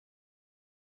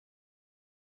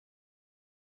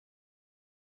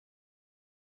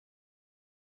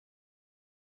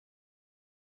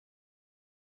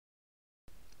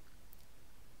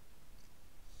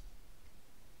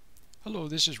Hello,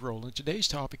 this is Roland. Today's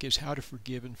topic is how to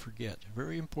forgive and forget. A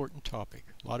very important topic.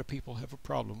 A lot of people have a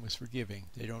problem with forgiving.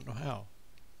 They don't know how.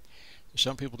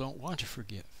 Some people don't want to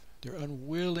forgive. They're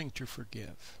unwilling to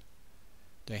forgive.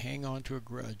 They hang on to a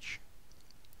grudge.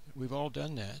 We've all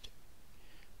done that,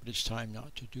 but it's time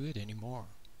not to do it anymore.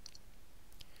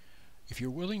 If you're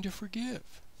willing to forgive,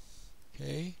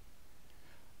 okay,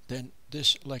 then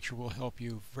this lecture will help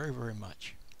you very, very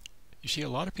much. You see, a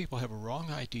lot of people have a wrong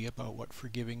idea about what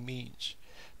forgiving means.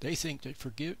 They think that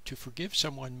to forgive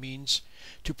someone means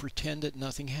to pretend that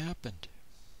nothing happened.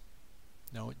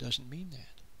 No, it doesn't mean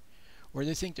that. Or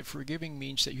they think that forgiving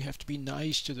means that you have to be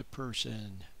nice to the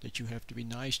person, that you have to be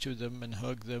nice to them and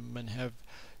hug them and have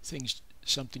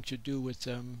something to do with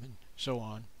them and so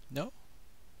on. No.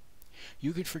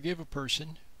 You can forgive a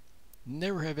person,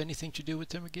 never have anything to do with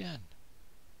them again.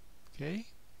 Okay?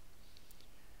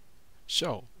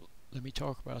 So, let me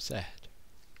talk about that.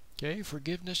 Okay,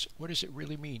 forgiveness, what does it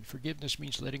really mean? Forgiveness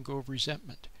means letting go of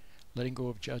resentment, letting go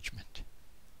of judgment.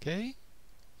 Okay?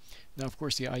 Now, of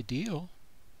course, the ideal,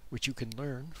 which you can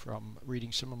learn from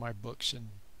reading some of my books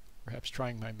and perhaps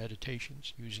trying my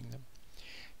meditations, using them,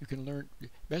 you can learn, the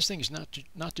best thing is not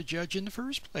to judge in the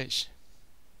first place.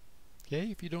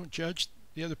 Okay? If you don't judge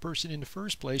the other person in the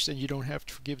first place, then you don't have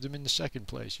to forgive them in the second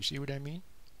place. You see what I mean?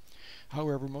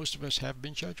 However, most of us have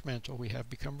been judgmental. We have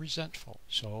become resentful.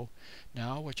 So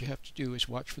now what you have to do is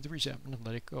watch for the resentment and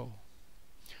let it go.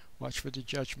 Watch for the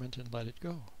judgment and let it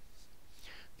go.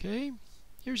 Okay?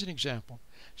 Here's an example.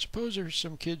 Suppose there's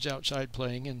some kids outside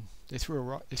playing and they throw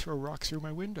a rock through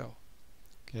my window.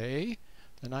 Okay?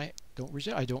 Then I don't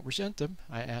resent them.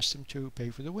 I ask them to pay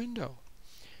for the window.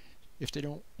 If they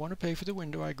don't want to pay for the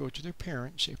window, I go to their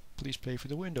parent and say, please pay for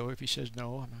the window. If he says,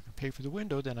 no, I'm not going to pay for the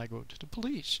window, then I go to the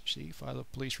police. See, file a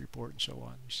police report and so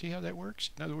on. You see how that works?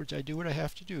 In other words, I do what I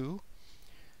have to do,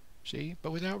 see,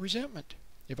 but without resentment.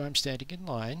 If I'm standing in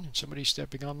line and somebody's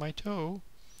stepping on my toe,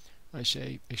 I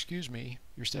say, excuse me,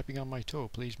 you're stepping on my toe,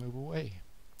 please move away.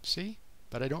 See?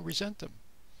 But I don't resent them.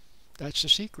 That's the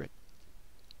secret.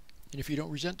 And if you don't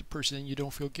resent the person, then you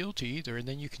don't feel guilty either, and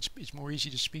then it's more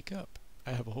easy to speak up.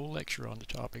 I have a whole lecture on the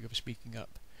topic of speaking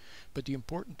up. But the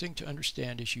important thing to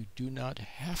understand is you do not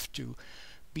have to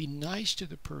be nice to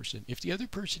the person. If the other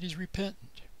person is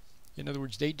repentant, in other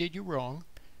words, they did you wrong,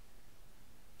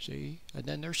 see, and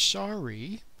then they're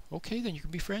sorry, okay, then you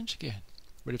can be friends again.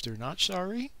 But if they're not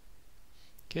sorry,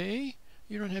 okay,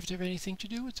 you don't have to have anything to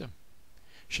do with them.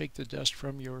 Shake the dust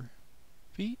from your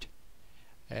feet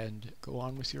and go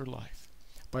on with your life.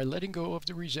 By letting go of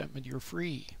the resentment, you're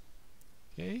free.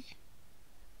 Okay?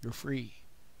 You're free.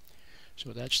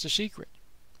 So that's the secret.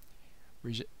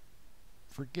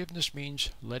 Forgiveness means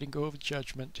letting go of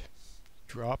judgment,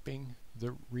 dropping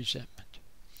the resentment.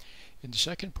 In the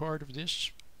second part of this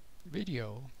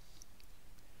video,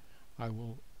 I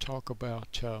will talk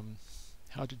about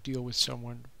how to deal with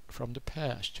someone from the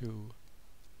past who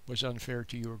was unfair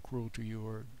to you or cruel to you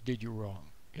or did you wrong.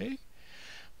 Okay?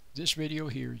 This video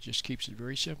here just keeps it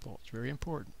very simple. It's very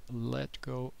important. Let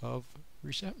go of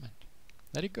resentment.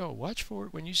 Let it go. Watch for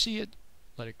it. When you see it,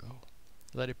 let it go.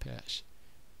 Let it pass.